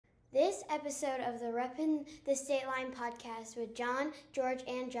This episode of the Reppin the Stateline podcast with John, George,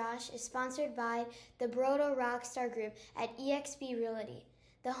 and Josh is sponsored by the Brodo Rockstar Group at EXP Realty.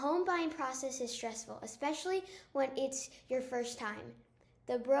 The home buying process is stressful, especially when it's your first time.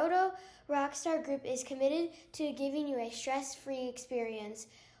 The Brodo Rockstar Group is committed to giving you a stress-free experience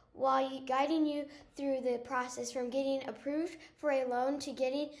while guiding you through the process from getting approved for a loan to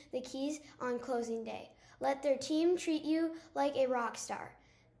getting the keys on closing day. Let their team treat you like a rock star.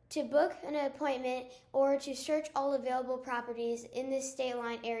 To book an appointment or to search all available properties in the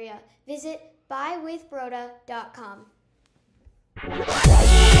Stateline area, visit buywithbroda.com.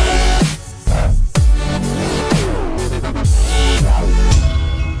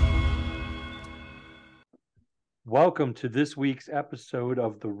 Welcome to this week's episode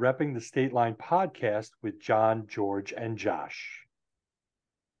of the Reppin the Stateline podcast with John, George, and Josh.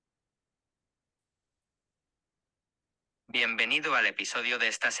 Bienvenido al episodio de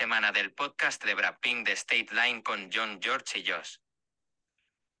esta semana del podcast de Reppin the Stateline con John, George y Josh.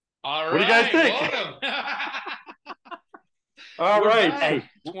 All What do you guys think? All right. Hey,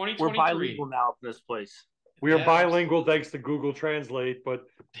 we're bilingual now for this place. We are bilingual thanks to Google Translate, but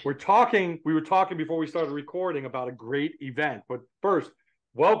we were talking before we started recording about a great event. But first,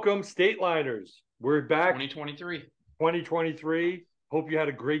 welcome Stateliners. We're back 2023. Hope you had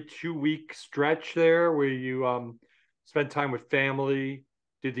a great 2-week stretch there where you spent time with family,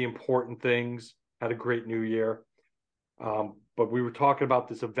 did the important things, had a great new year. But we were talking about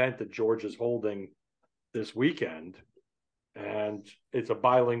this event that George is holding this weekend, and it's a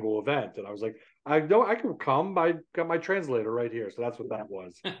bilingual event. And I was like, I know I can come. I got my translator right here. So that's what that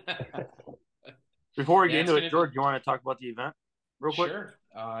was. Before we get into it, George, you want to talk about the event real quick? Sure.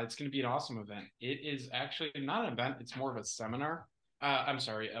 It's going to be an awesome event. It is actually not an event. It's more of a seminar. A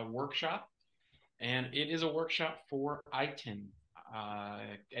workshop. And it is a workshop for ITIN.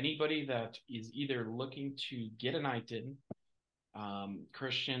 Anybody that is either looking to get an ITIN,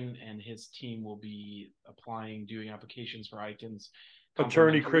 Christian and his team will be doing applications for ITINs.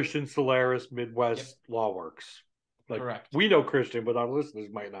 Attorney Christian Solaris, Midwest Law Works. Correct. We know Christian, but our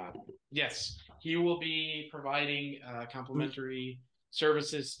listeners might not. Yes. He will be providing complimentary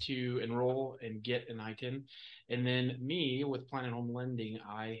services to enroll and get an ITIN. And then me, with Planet Home Lending,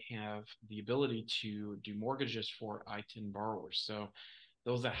 I have the ability to do mortgages for ITIN borrowers. So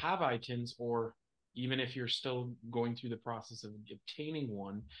those that have ITINs, or even if you're still going through the process of obtaining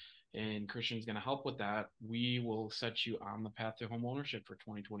one, and Christian's going to help with that, we will set you on the path to home ownership for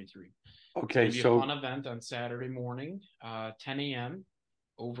 2023. Okay, it's going to be a fun event on Saturday morning, 10 a.m.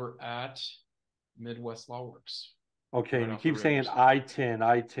 over at Midwest Law Works. Okay, right and you off keep the saying Rivers.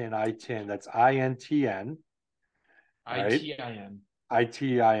 ITIN. That's INTN. Right? ITIN.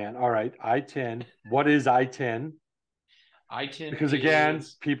 ITIN. All right, ITIN. What is ITIN? ITIN. Because again,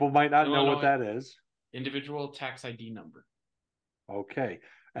 people might not know what that is. Individual tax ID number. Okay.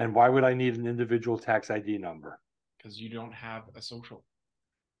 And why would I need an individual tax ID number? Because you don't have a social.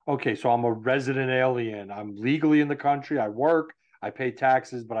 Okay, so I'm a resident alien. I'm legally in the country. I work. I pay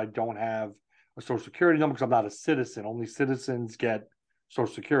taxes, but I don't have a social security number because I'm not a citizen. Only citizens get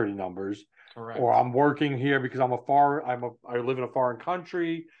social security numbers. Correct. Or I'm working here because I live in a foreign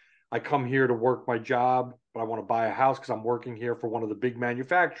country. I come here to work my job, but I want to buy a house because I'm working here for one of the big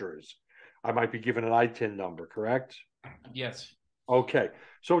manufacturers. I might be given an ITIN number, correct? Yes. Okay.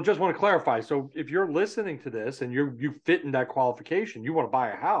 So just want to clarify. So if you're listening to this and you fit in that qualification, you want to buy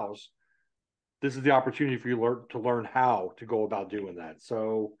a house, this is the opportunity for you to learn how to go about doing that.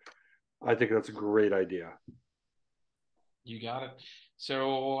 So I think that's a great idea. You got it.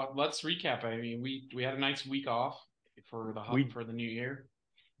 So let's recap. I mean, we had a nice week off for the new year.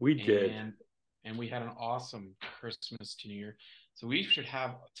 We did. And we had an awesome Christmas to New Year. So we should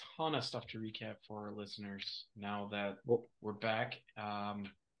have a ton of stuff to recap for our listeners now that we're back.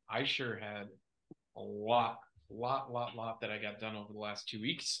 I sure had a lot that I got done over the last 2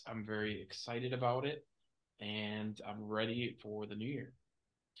 weeks. I'm very excited about it, and I'm ready for the new year.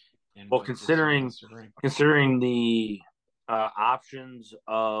 And well, considering the options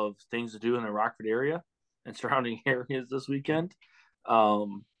of things to do in the Rockford area and surrounding areas this weekend,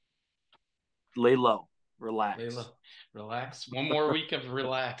 lay low. Relax. One more week of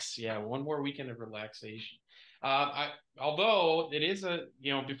relax. Yeah, one more weekend of relaxation. Although it is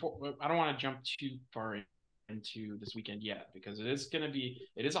before, I don't want to jump too far into this weekend yet, because it is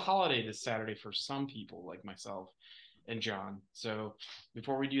a holiday this Saturday for some people like myself and John. So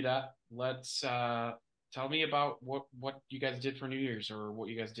before we do that, let's tell me about what you guys did for New Year's, or what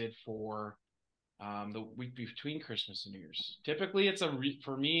you guys did for the week between Christmas and New Year's. Typically, it's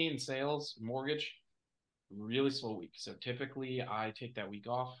for me in sales, mortgage, really slow week. So typically I take that week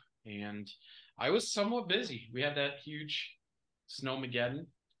off and I was somewhat busy. We had that huge snowmageddon,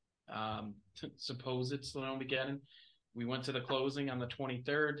 supposed snowmageddon. We went to the closing on the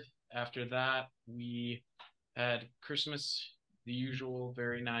 23rd. After that, we had Christmas, the usual,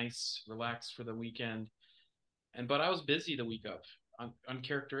 very nice, relaxed for the weekend. But I was busy the week of,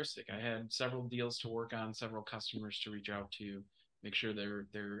 uncharacteristic. I had several deals to work on, several customers to reach out to, make sure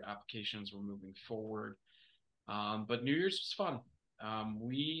their applications were moving forward. But New Year's was fun.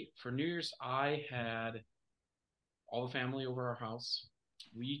 For New Year's, I had all the family over our house.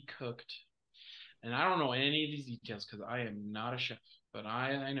 We cooked, and I don't know any of these details because I am not a chef, but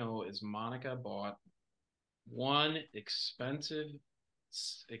I know is Monica bought one expensive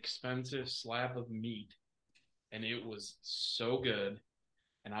slab of meat, and it was so good.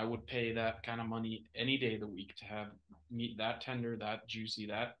 And I would pay that kind of money any day of the week to have meat that tender, that juicy,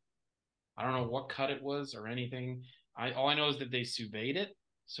 that I don't know what cut it was or anything. All I know is that they sous vide it,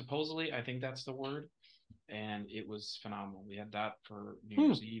 supposedly. I think that's the word. And it was phenomenal. We had that for New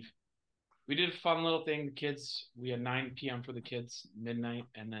Year's Eve. We did a fun little thing. The kids, we had 9 p.m. for the kids, midnight,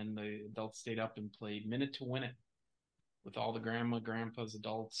 and then the adults stayed up and played Minute to Win It with all the grandpas,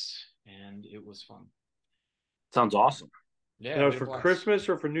 adults, and it was fun. Sounds awesome. Yeah. That was for Christmas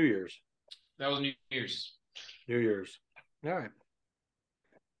or for New Year's? That was New Year's. New Year's. All right.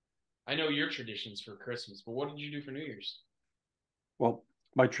 I know your traditions for Christmas, but what did you do for New Year's? Well,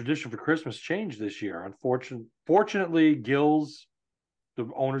 my tradition for Christmas changed this year. Fortunately, Gil's, the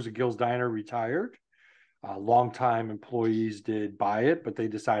owners of Gil's Diner, retired. Longtime employees did buy it, but they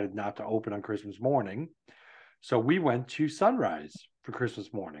decided not to open on Christmas morning. So we went to Sunrise for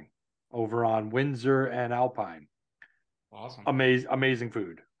Christmas morning over on Windsor and Alpine. Awesome. Amazing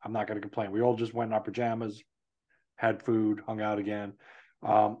food. I'm not going to complain. We all just went in our pajamas, had food, hung out again.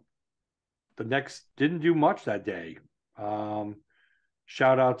 Didn't do much that day.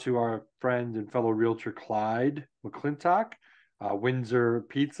 Shout out to our friend and fellow realtor Clyde McClintock, Windsor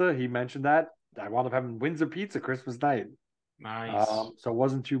Pizza. He mentioned that. I wound up having Windsor Pizza Christmas night. Nice. So it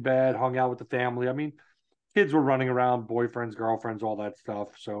wasn't too bad. Hung out with the family. I mean, kids were running around, boyfriends, girlfriends, all that stuff.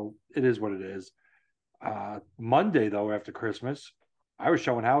 So it is what it is. Monday, though, after Christmas, I was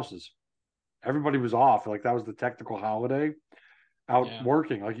showing houses. Everybody was off. Like that was the technical holiday.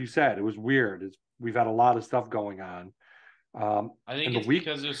 Working, like you said, it was weird. We've had a lot of stuff going on. I think it's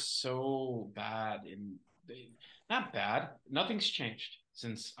because it's so bad. Not bad. Nothing's changed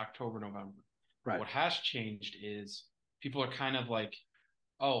since October, November. Right. What has changed is people are kind of like,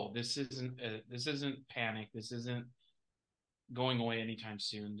 oh, this isn't panic. This isn't going away anytime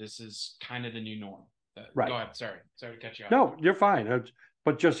soon. This is kind of the new norm. Right. Go ahead. Sorry to cut you off. No, you're fine.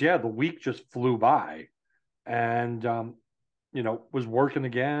 But the week just flew by, and was working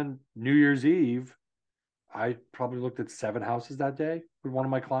again. New Year's Eve, I probably looked at 7 houses that day with one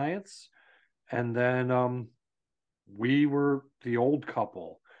of my clients, and then we were the old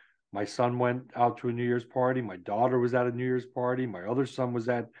couple. My son went out to a New Year's party. My daughter was at a New Year's party. My other son was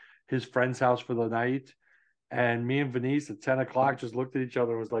at his friend's house for the night. And me and Venice at 10 o'clock just looked at each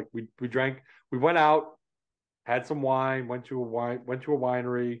other and was like, we drank, we went out, had some wine, went to a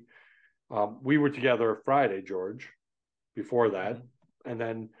winery. We were together Friday, George, before that. And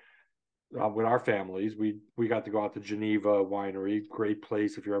then with our families, we got to go out to Geneva Winery. Great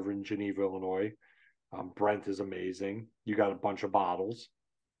place if you're ever in Geneva, Illinois. Brent is amazing. You got a bunch of bottles.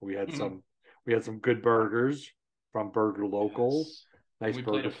 We had some good burgers from Burger Local. Yes. Nice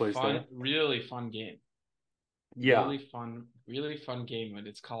burger place there. Really fun game. Yeah. Really fun game. And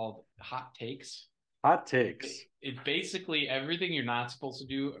it's called Hot Takes. Hot Takes. It basically everything you're not supposed to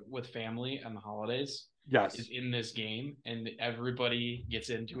do with family on the holidays. Yes. Is in this game, and everybody gets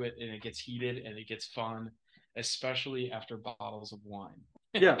into it, and it gets heated, and it gets fun, especially after bottles of wine.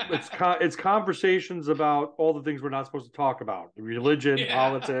 Yeah, it's conversations about all the things we're not supposed to talk about: religion,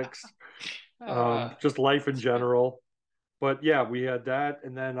 politics, just life in general. But yeah, we had that,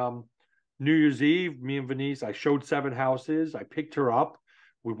 and then New Year's Eve, me and Venice, I showed 7 houses. I picked her up.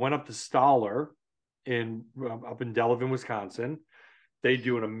 We went up to Stoller up in Delavan, Wisconsin. They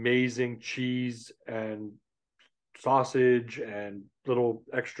do an amazing cheese and sausage and little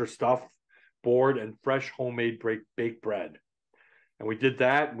extra stuff board and fresh homemade baked bread. And we did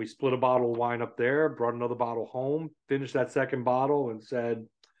that, and we split a bottle of wine up there, brought another bottle home, finished that second bottle, and said,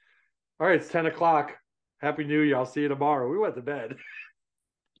 all right, it's 10 o'clock. Happy New Year. I'll see you tomorrow. We went to bed.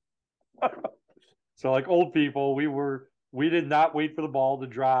 So like old people, we did not wait for the ball to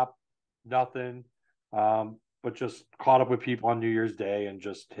drop, nothing, but just caught up with people on New Year's Day and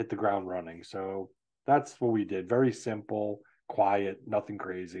just hit the ground running. So that's what we did. Very simple, quiet, nothing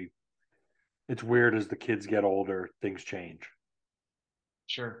crazy. It's weird as the kids get older, things change.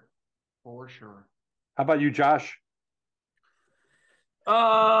 Sure. For sure. How about you, Josh?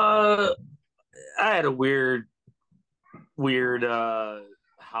 I had a weird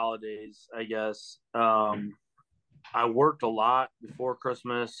holidays, I guess. I worked a lot before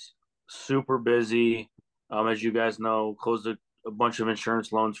Christmas, super busy. As you guys know, closed a bunch of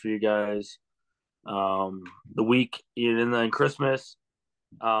insurance loans for you guys. The week and then Christmas,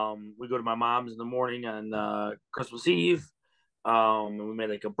 we go to my mom's in the morning on Christmas Eve. And we made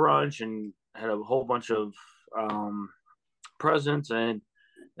like a brunch and had a whole bunch of presents and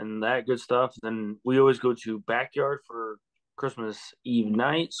that good stuff. Then we always go to backyard for Christmas Eve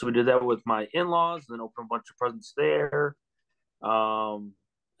night. So we did that with my in-laws, then opened a bunch of presents there. And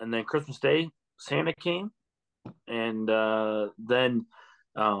then Christmas Day, Santa came, and then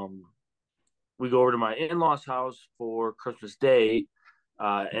we go over to my in-laws' house for Christmas Day,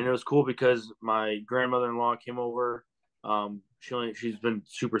 and it was cool because my grandmother-in-law came over. She's been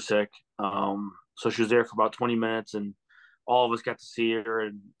super sick, so she was there for about 20 minutes, and all of us got to see her,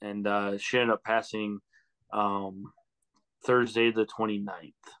 and she ended up passing Thursday the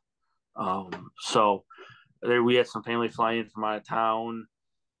 29th. So there we had some family fly in from out of town.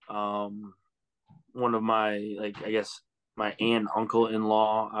 One of my, like, I guess my aunt and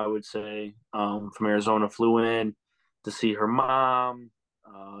uncle-in-law, I would say, from Arizona flew in to see her mom.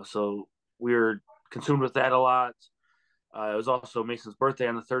 So we were consumed with that a lot. It was also Mason's birthday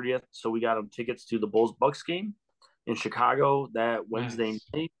on the 30th, so we got him tickets to the Bulls-Bucks game in Chicago that Wednesday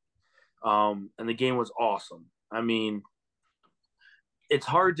night. And the game was awesome. I mean, it's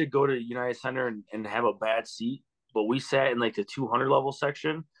hard to go to United Center and have a bad seat, but we sat in like the 200 level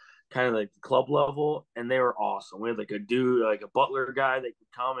section, kind of like the club level, and they were awesome. We had like a dude, like a butler guy that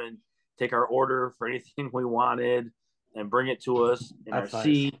could come and take our order for anything we wanted and bring it to us in That's our nice.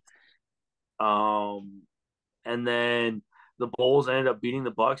 seat. And then the Bulls ended up beating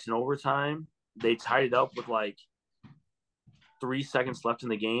the Bucks in overtime. They tied it up with like 3 seconds left in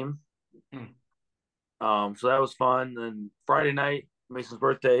the game. So that was fun. Then Friday night, Mason's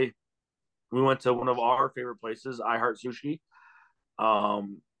birthday, we went to one of our favorite places, I Heart Sushi,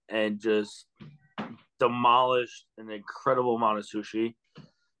 and just demolished an incredible amount of sushi.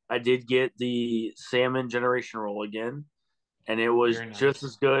 I did get the salmon generation roll again, and it was Very nice. just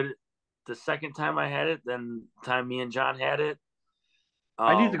as good the second time I had it than the time me and John had it.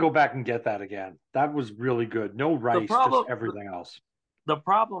 I need to go back and get that again. That was really good. No rice, just everything else. The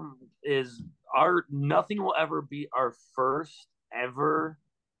problem is nothing will ever be our first ever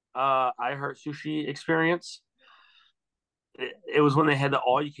I Heart Sushi experience. It was when they had the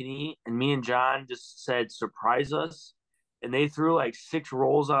all you can eat, and me and John just said surprise us, and they threw like 6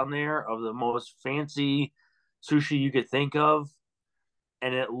 rolls on there of the most fancy sushi you could think of,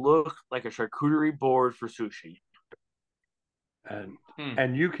 and it looked like a charcuterie board for sushi.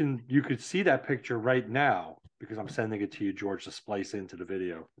 And you could see that picture right now because I'm sending it to you, George, to splice into the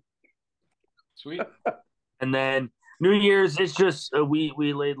video. Sweet. And then New Year's, it's just we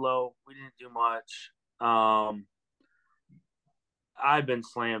laid low. We didn't do much. I've been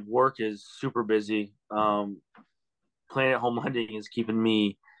slammed. Work is super busy. Playing at home lending is keeping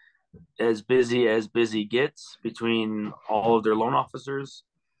me as busy gets between all of their loan officers.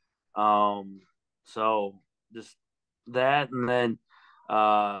 So just that, and then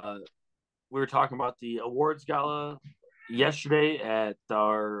we were talking about the awards gala yesterday at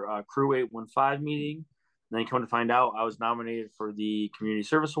our Crew 815 meeting. And then come to find out, I was nominated for the Community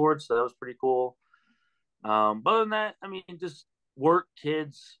Service Award, so that was pretty cool. But other than that, I mean, just work,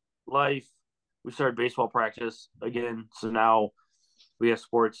 kids, life. We started baseball practice again, so now we have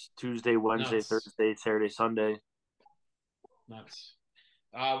sports Tuesday, Wednesday, Thursday, Saturday, Sunday. Nuts.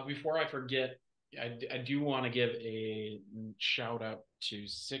 Before I forget, I do want to give a shout out to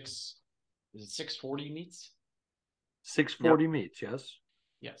 640 Meats? 640 Meats, yes.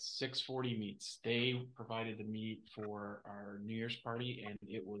 Yes, 640 Meats. They provided the meat for our New Year's party, and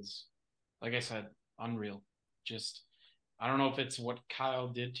it was, like I said, unreal. Just, I don't know if it's what Kyle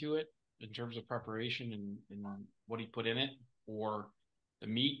did to it in terms of preparation and what he put in it, or the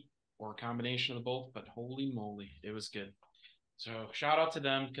meat, or a combination of both, but holy moly, it was good. So shout out to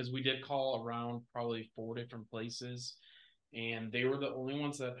them, because we did call around probably 4 different places, and they were the only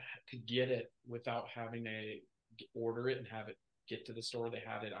ones that could get it without having to order it and have it get to the store. They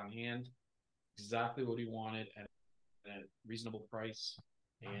had it on hand, exactly what he wanted at a reasonable price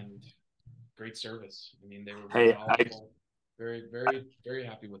and great service. I mean, they were very, very, very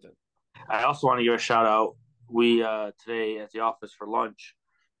happy with it. I also want to give a shout out. We today at the office for lunch,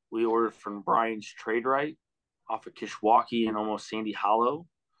 we ordered from Brian's Trade Right off of Kishwaukee and almost Sandy Hollow.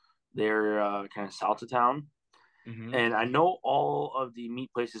 They're kind of south of town, Mm-hmm. And I know all of the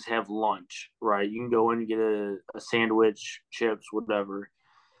meat places have lunch, right? You can go in and get a sandwich, chips, whatever.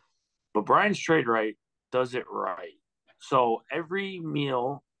 But Brian's Trade Right does it right. So every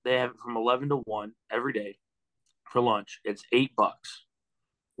meal they have it from 11 to 1 every day for lunch. It's $8,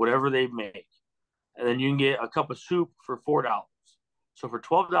 whatever they make. And then you can get a cup of soup for $4. So for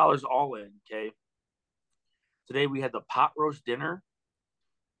 $12 all in, okay. Today we had the pot roast dinner.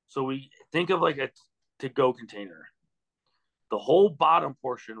 So we think of like a to go container. The whole bottom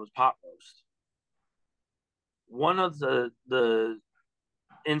portion was pot roast. One of the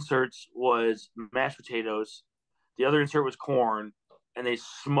inserts was mashed potatoes. The other insert was corn, and they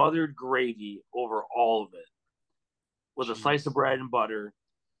smothered gravy over all of it with a slice of bread and butter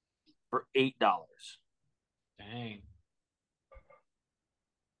for $8. Dang,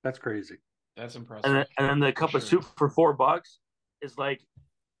 That's crazy. that's impressive. And then the cup of soup for $4 is like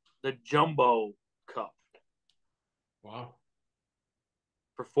the jumbo cup Wow,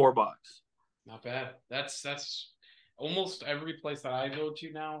 for $4. not bad. That's almost every place that I go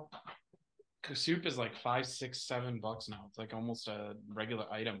to now. Soup is like $5, $6, $7 now. It's like almost a regular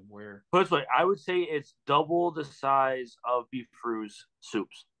item. Where Put it this way, I would say it's double the size of Beef Fru's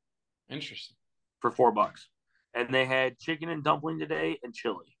soups interesting. for $4. And they had chicken and dumpling today and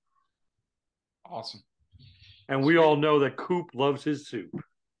chili. Awesome. And we all know that Coop loves his soup.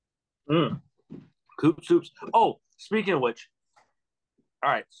 Coop soups. Oh, speaking of which, all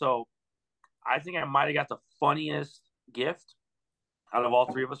right. So I think I might have got the funniest gift out of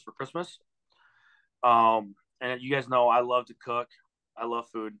all three of us for Christmas. And you guys know I love to cook. I love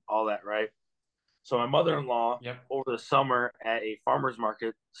food, all that, right? So my mother-in-law over the summer at a farmer's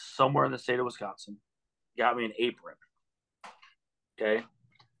market somewhere in the state of Wisconsin got me an apron. Okay.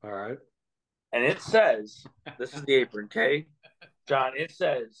 All right. And it says, this is the apron, okay? John, it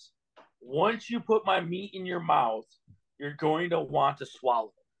says, once you put my meat in your mouth, you're going to want to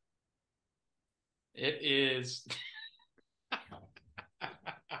swallow. It is.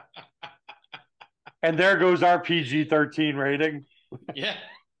 And there goes our PG-13 rating. Yeah.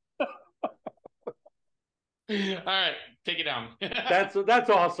 All right, take it down. That's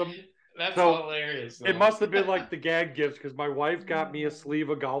awesome. That's so hilarious. Though. It must have been like the gag gifts because my wife got me a sleeve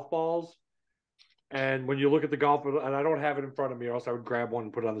of golf balls. And when you look at the golf, and I don't have it in front of me, or else I would grab one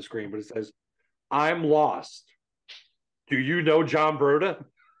and put it on the screen, but it says, "I'm lost. Do you know John Broda?"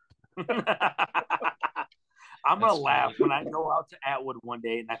 I'm going to laugh when I go out to Atwood one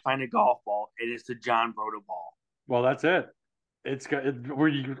day and I find a golf ball and it's the John Broda ball. Well, that's it. It's got where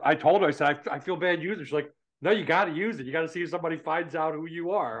you. I told her, I said, I feel bad using it. She's like, no, you got to use it. You got to see if somebody finds out who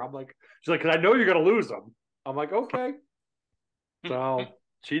you are. I'm like, she's like, because I know you're going to lose them. I'm like, okay. So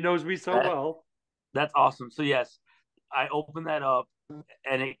she knows me so well. That's awesome. So yes, I opened that up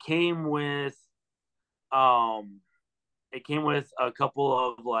and it came with a couple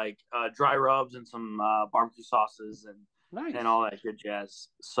of like dry rubs and some barbecue sauces and all that good jazz.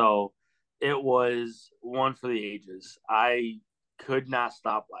 So it was one for the ages. I could not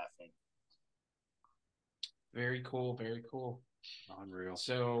stop laughing. Very cool. Very cool. Unreal.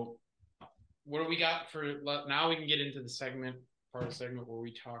 So what do we got for now? We can get into the part of the segment where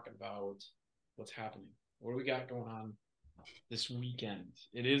we talk about what's happening. What do we got going on this weekend?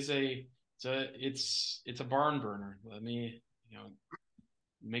 It's a barn burner. Let me,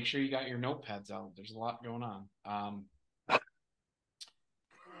 make sure you got your notepads out. There's a lot going on.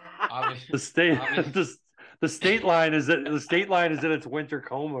 The state line is in its winter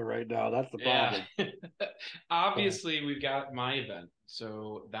coma right now. That's the problem. Yeah. Obviously, we've got my event,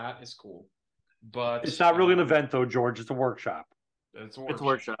 so that is cool. But it's not really an event, though, George. It's a workshop. It's a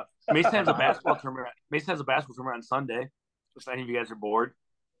workshop. Mason has a basketball tournament. On Sunday. If any of you guys are bored.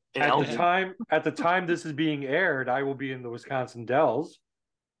 At the time this is being aired, I will be in the Wisconsin Dells.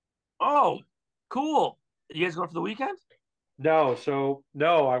 Oh, cool! You guys going for the weekend? No,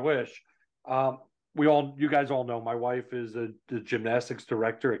 I wish. You guys all know my wife is the gymnastics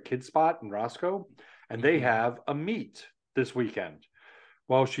director at Kid Spot in Roscoe, and they have a meet this weekend.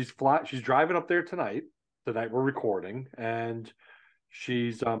 Well, she's driving up there tonight. Tonight we're recording, and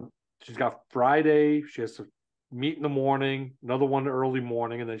she's got Friday. She has to meet in the morning, another one early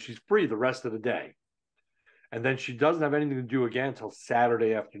morning, and then she's free the rest of the day. And then she doesn't have anything to do again until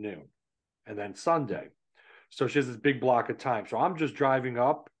Saturday afternoon, and then Sunday. So she has this big block of time. So I'm just driving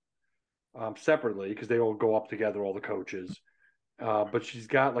up separately because they all go up together, all the coaches. But she's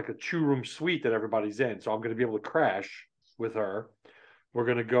got like a 2-room suite that everybody's in. So I'm going to be able to crash with her. We're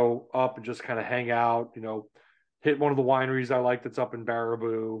going to go up and just kind of hang out, hit one of the wineries I like that's up in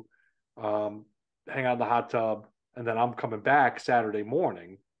Baraboo, hang out in the hot tub. And then I'm coming back Saturday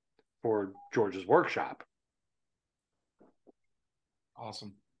morning for George's workshop.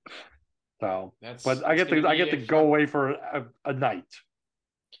 Awesome. So, That's but I it's get gonna to I be get to a go fun- away for a night.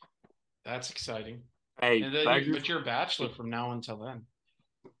 That's exciting. Hey, And then but you're a bachelor from now until then.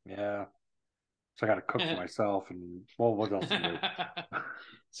 Yeah. So I got to cook for myself, and well, what else to do?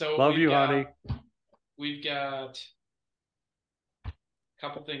 So Love you, honey. We've got a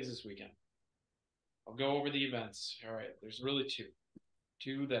couple things this weekend. I'll go over the events. All right. There's really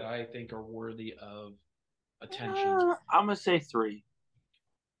two that I think are worthy of attention. I'm gonna say 3.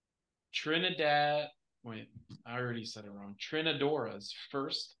 Trinidad. Wait, I already said it wrong. Trinadora's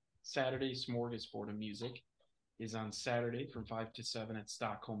first Saturday Smorgasbord of Music is on Saturday from 5 to 7 at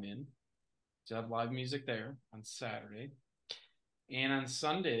Stockholm Inn. So have live music there on Saturday. And on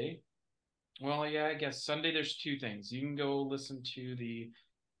Sunday, well, yeah, I guess Sunday there's 2 things. You can go listen to the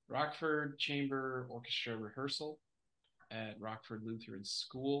Rockford Chamber Orchestra rehearsal at Rockford Lutheran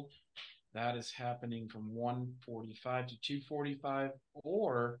School. That is happening from 1:45 to 2:45.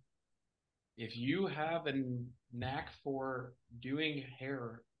 Or if you have a knack for doing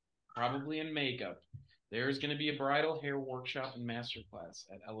hair, probably in makeup, there's going to be a bridal hair workshop and masterclass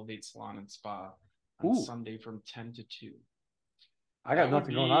at Elevate Salon and Spa on Sunday from 10 to 2. I got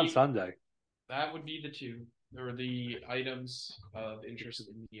nothing going on Sunday. That would be the 2, or the items of interest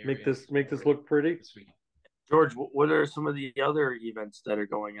in the area. Make this look pretty. This week. George, what are some of the other events that are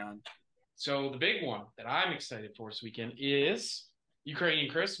going on? So the big one that I'm excited for this weekend is Ukrainian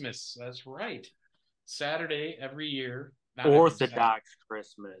Christmas. That's right. Saturday every year. Orthodox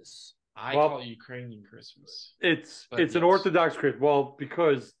Christmas. I call it Ukrainian Christmas. It's an Orthodox Christmas. Well,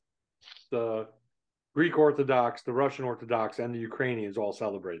 because the Greek Orthodox, the Russian Orthodox, and the Ukrainians all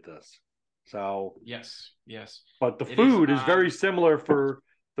celebrate this. So yes. But the food is very similar for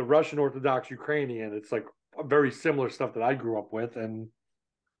the Russian Orthodox Ukrainian. It's like very similar stuff that I grew up with, and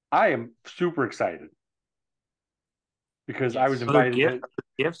I am super excited because I was invited. To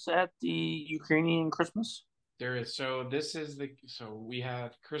gifts at the Ukrainian Christmas. There is. So we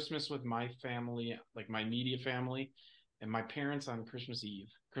have Christmas with my family, like my immediate family, and my parents on Christmas Eve.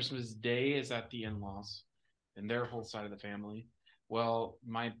 Christmas Day is at the in-laws and their whole side of the family. Well,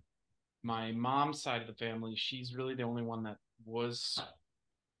 my mom's side of the family, she's really the only one that was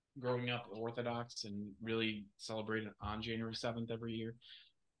growing up Orthodox and really celebrated on January 7th every year.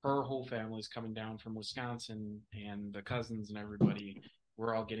 Her whole family's coming down from Wisconsin, and the cousins and everybody,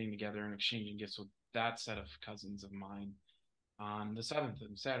 we're all getting together and exchanging gifts with that set of cousins of mine on the 7th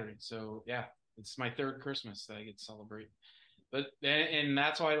and Saturday. So yeah, it's my 3rd Christmas that I get to celebrate. And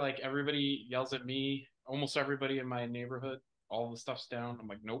that's why like everybody yells at me, almost everybody in my neighborhood, all the stuff's down. I'm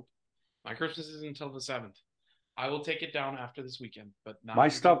like, nope, my Christmas isn't until the 7th. I will take it down after this weekend, but not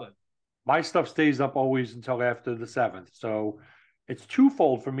my stuff stays up always until after the 7th. So it's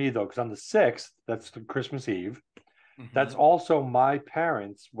twofold for me though, because on the 6th, that's the Christmas Eve. Mm-hmm. That's also my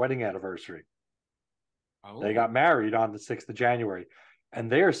parents' wedding anniversary. Oh. They got married on the 6th of January,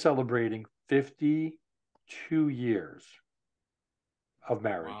 and they are celebrating 52 years of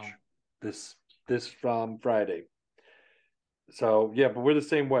marriage. Wow. This Friday. So yeah, but we're the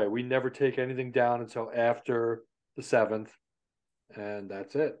same way. We never take anything down until after the 7th, and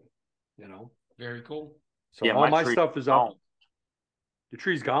that's it. You know. Very cool. So yeah, all my stuff is up. The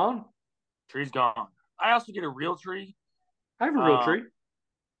tree's gone? Tree's gone. I also get a real tree. I have a real tree.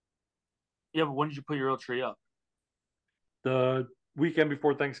 Yeah, but when did you put your real tree up? The weekend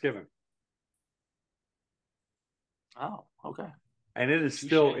before Thanksgiving. Oh, okay. And it is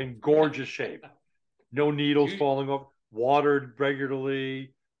still in gorgeous shape. No needles falling off. Watered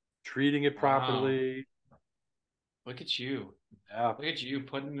regularly. Treating it properly. Wow. Look at you. Yeah. Look at you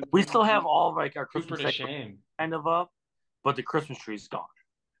putting. We still have all of like our Christmas to shame kind of up, but the Christmas tree's gone.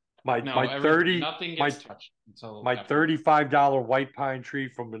 Nothing gets touched until my $35 white pine tree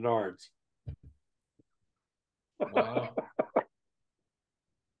from Menards. Wow.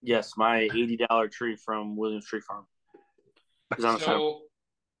 Yes, my $80 tree from Williams Tree Farm. So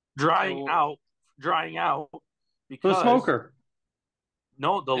drying out because the smoker.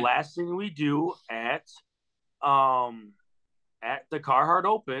 No, the last thing we do at the Carhartt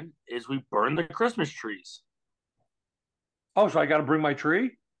Open is we burn the Christmas trees. Oh, so I got to bring my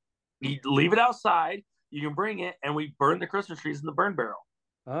tree? You leave it outside. You can bring it, and we burn the Christmas trees in the burn barrel.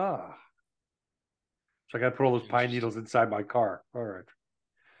 Ah. So I got to put all those pine needles inside my car. All right.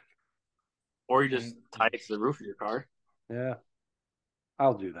 Or you just tie it to the roof of your car. Yeah.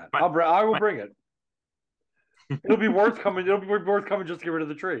 I'll do that. I will bring it. It'll be worth coming. It'll be worth coming just to get rid of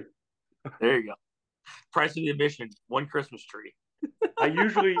the tree. There you go. Price of the admission: one Christmas tree. I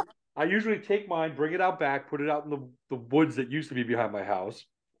usually take mine, bring it out back, put it out in the woods that used to be behind my house,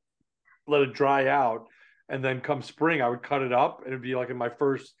 let it dry out, And then come spring, I would cut it up, and it'd be like in my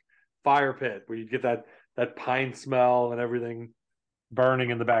first fire pit where you'd get that pine smell and everything burning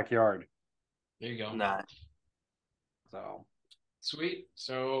in the backyard. There you go. Nah. So Sweet.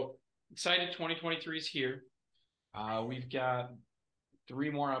 So excited 2023 is here. We've got 3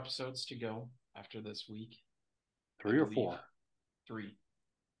 more episodes to go after this week. 3 or 4? 3.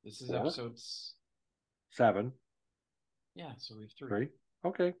 This is 4? episodes 7. Yeah, so we have 3. 3.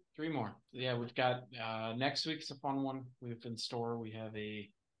 Okay. 3 more. Yeah, we've got next week's a fun one. We have in store. We have a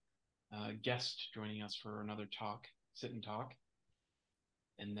guest joining us for another sit and talk,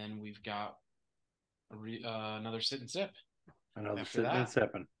 and then we've got another sit and sip. Another sitting and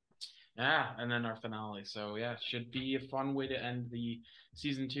sipping. Yeah, and then our finale. So yeah, should be a fun way to end the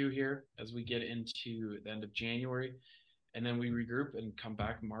season 2 here as we get into the end of January, and then we regroup and come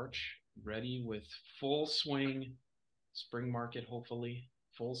back March ready with full swing spring market, hopefully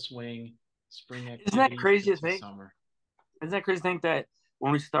full swing spring activity. Isn't that crazy to think? Summer. Isn't that crazy to think that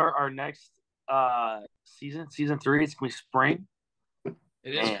when we start our next season 3, it's gonna be spring?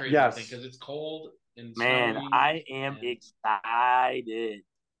 It is crazy, yes. I think, because it's cold and man, snowy, I am excited.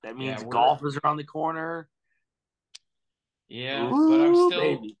 That means golf is around the corner. Yeah, Ooh, but I'm still,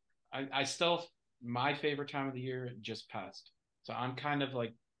 baby. I still, my favorite time of the year just passed. So I'm kind of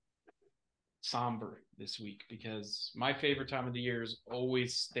like somber this week because my favorite time of the year is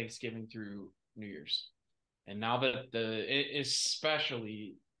always Thanksgiving through New Year's. And now that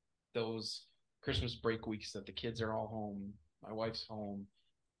especially those Christmas break weeks that the kids are all home, my wife's home,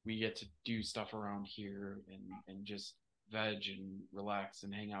 we get to do stuff around here and just veg and relax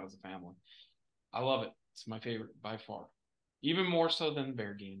and hang out as a family. I love it. It's my favorite by far. Even more so than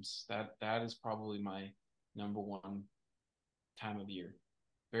Bear games. That is probably my number 1 time of the year.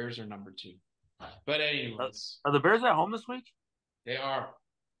 Bears are number 2. But anyways. Are the Bears at home this week? They are.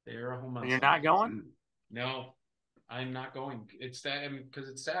 They are home. And you're not going? No, I'm not going. It's that because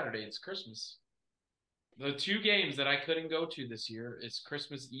it's Saturday. It's Christmas. The 2 games that I couldn't go to this year is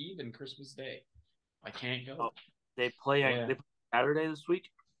Christmas Eve and Christmas Day. I can't go. Oh, they play Saturday this week?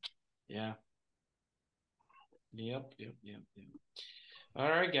 Yeah. Yep. All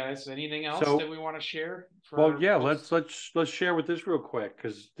right, guys. Anything else that we want to share? Let's share with this real quick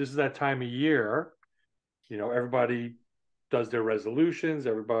because this is that time of year. You know, everybody does their resolutions.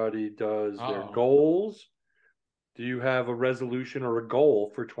 Everybody does their goals. Do you have a resolution or a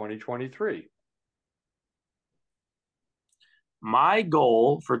goal for 2023? My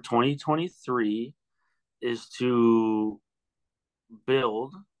goal for 2023 is to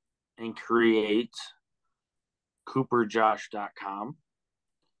build and create CooperJosh.com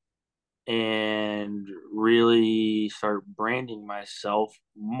and really start branding myself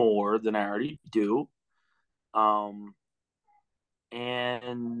more than I already do.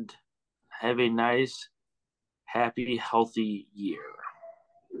 And have a nice, happy, healthy year.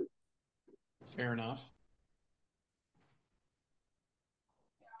 Fair enough.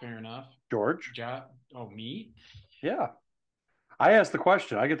 George? Me? Yeah. I asked the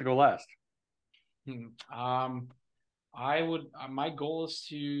question. I get to go last. I would. My goal is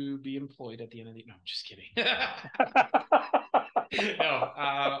to be employed at the end of the. No, I'm just kidding. No.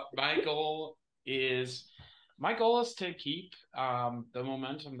 My goal is to keep the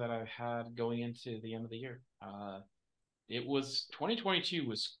momentum that I've had going into the end of the year. 2022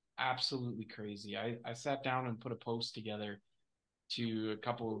 was absolutely crazy. I sat down and put a post together to a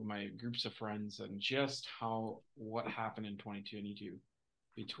couple of my groups of friends and just what happened in 2022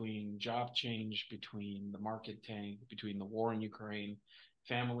 between job change, between the market tank, between the war in Ukraine,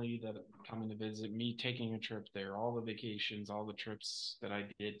 family that coming to visit, me taking a trip there, all the vacations, all the trips that I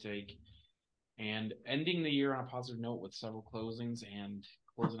did take, and ending the year on a positive note with several closings and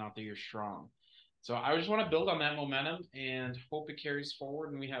closing out the year strong. So I just want to build on that momentum and hope it carries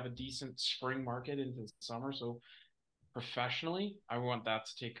forward and we have a decent spring market into the summer. So professionally, I want that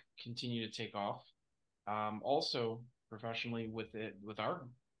to continue to take off. Also, professionally with our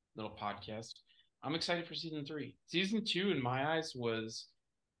little podcast, I'm excited for season 3. Season 2, in my eyes, was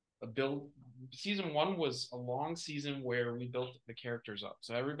a build. Season 1 was a long season where we built the characters up,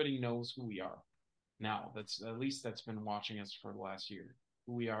 so everybody knows who we are. Now, that's been watching us for the last year.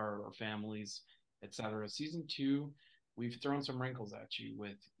 Who we are, our families, etc. Season 2, we've thrown some wrinkles at you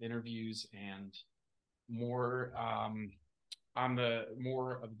with interviews and more on the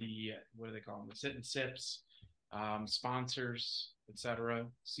more of the what do they call them, the sit and sips, sponsors, etc.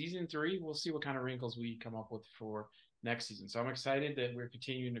 Season 3, we'll see what kind of wrinkles we come up with for next season. So I'm excited that we're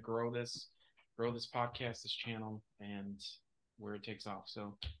continuing to grow this podcast, this channel, and where it takes off.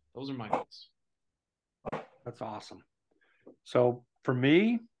 So those are my goals. That's awesome. So for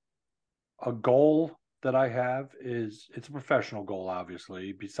me, a goal that I have is, it's a professional goal,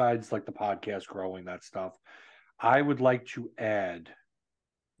 obviously, besides like the podcast growing, that stuff. I would like to add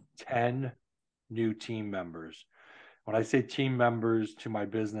 10 new team members. When I say team members to my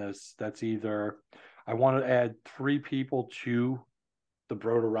business, that's either I want to add 3 people to the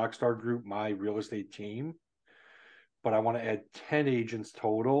Broda Rockstar Group, my real estate team, but I want to add 10 agents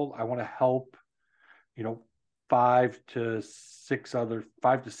total. I want to help, 5 to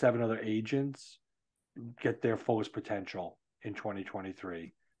 7 other agents get their fullest potential in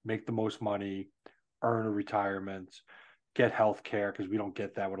 2023, make the most money, earn a retirement, get health care, because we don't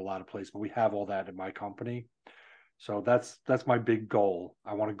get that with a lot of places, but we have all that in my company. So that's my big goal.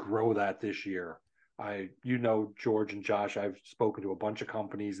 I want to grow that this year. George and Josh, I've spoken to a bunch of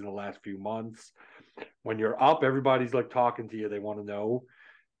companies in the last few months. When you're up, everybody's like talking to you. They want to know.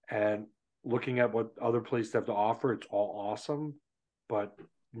 And looking at what other places have to offer, it's all awesome, but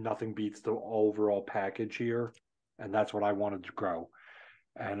nothing beats the overall package here. And that's what I wanted to grow.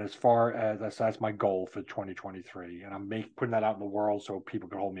 And as far as that's my goal for 2023. And I'm putting that out in the world so people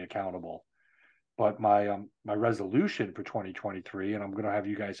can hold me accountable. But my resolution for 2023, and I'm going to have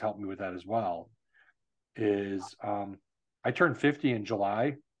you guys help me with that as well, is I turned 50 in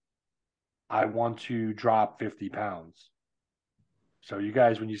July. I want to drop 50 pounds. So you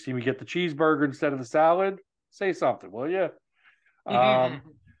guys, when you see me get the cheeseburger instead of the salad, say something, will you?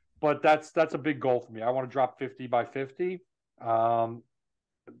 But that's a big goal for me. I want to drop 50 by 50.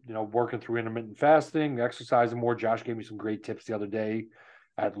 Working through intermittent fasting, exercising more. Josh gave me some great tips the other day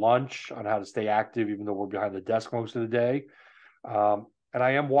at lunch on how to stay active, even though we're behind the desk most of the day. And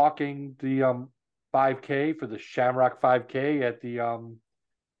I am walking the 5K for the Shamrock 5K at the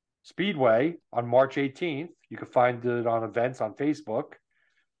Speedway on March 18th. You can find it on events on Facebook.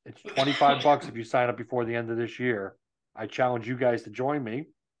 It's $25 if you sign up before the end of this year. I challenge you guys to join me.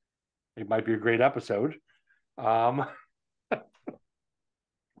 It might be a great episode. But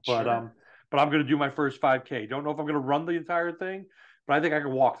I'm going to do my first 5K. Don't know if I'm going to run the entire thing, but I think I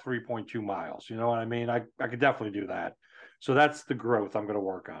can walk 3.2 miles. You know what I mean? I could definitely do that. So that's the growth I'm going to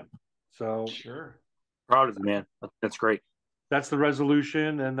work on. So sure. Proud of you, man. That's great. That's the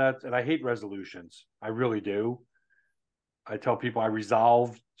resolution, and I hate resolutions. I really do. I tell people I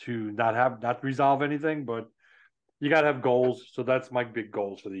resolve to not resolve anything, but you got to have goals. So that's my big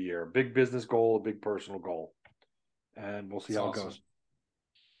goals for the year. Big business goal, a big personal goal. And we'll see how it goes.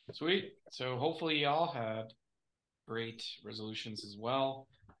 Sweet. So hopefully y'all had great resolutions as well,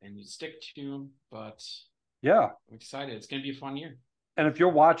 and you stick to them. But yeah, I'm excited. It's going to be a fun year. And if you're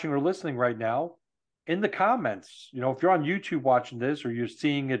watching or listening right now, in the comments, if you're on YouTube watching this or you're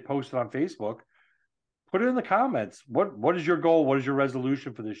seeing it posted on Facebook, put it in the comments. What is your goal? What is your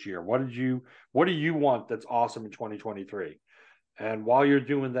resolution for this year? What do you want that's awesome in 2023? And while you're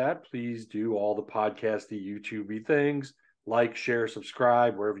doing that, please do all the podcasty, YouTube-y things. Like, share,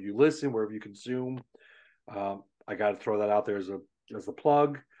 subscribe, wherever you listen, wherever you consume. I got to throw that out there as a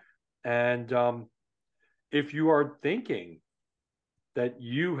plug. And if you are thinking that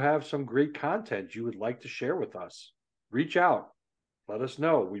you have some great content you would like to share with us, reach out. Let us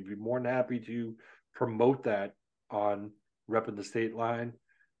know. We'd be more than happy to promote that on Reppin the Stateline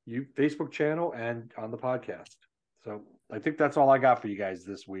Facebook channel and on the podcast. So I think that's all I got for you guys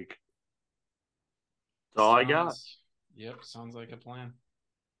this week. That's all I got. Yep, sounds like a plan.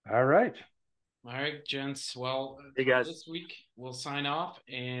 All right. All right, gents. Well, hey guys, this week we'll sign off,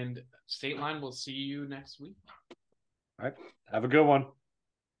 and Stateline, we'll see you next week. All right. Have a good one.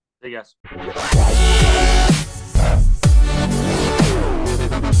 Hey guys.